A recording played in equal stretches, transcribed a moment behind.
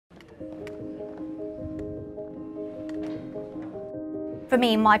For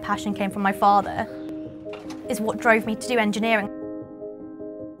me, my passion came from my father, is what drove me to do engineering.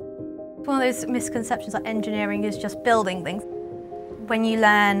 One of those misconceptions that engineering is just building things. When you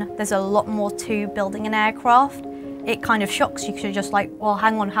learn there's a lot more to building an aircraft, it kind of shocks you because you're just like, well,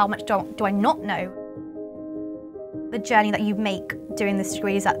 hang on, how much do I not know? The journey that you make doing this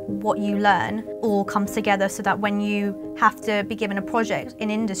degree is that what you learn all comes together so that when you have to be given a project in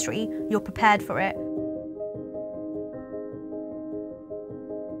industry, you're prepared for it.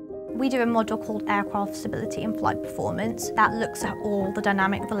 We do a module called Aircraft Stability and Flight Performance that looks at all the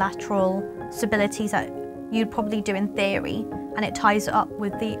dynamic, the lateral stabilities that you'd probably do in theory, and it ties it up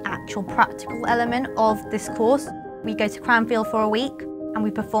with the actual practical element of this course. We go to Cranfield for a week and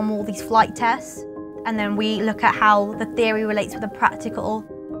we perform all these flight tests, and then we look at how the theory relates with the practical.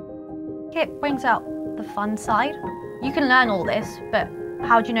 It brings out the fun side. You can learn all this, but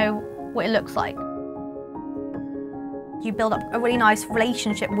how do you know what it looks like? You build up a really nice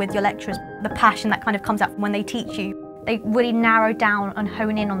relationship with your lecturers. The passion that kind of comes out when they teach you, they really narrow down and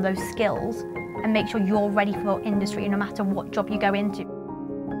hone in on those skills and make sure you're ready for industry no matter what job you go into.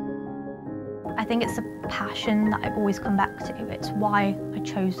 I think it's a passion that I always come back to. It's why I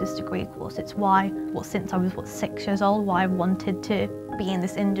chose this degree course. It's why, since I was 6 years old, why I wanted to be in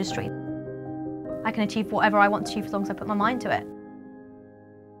this industry. I can achieve whatever I want to achieve as long as I put my mind to it.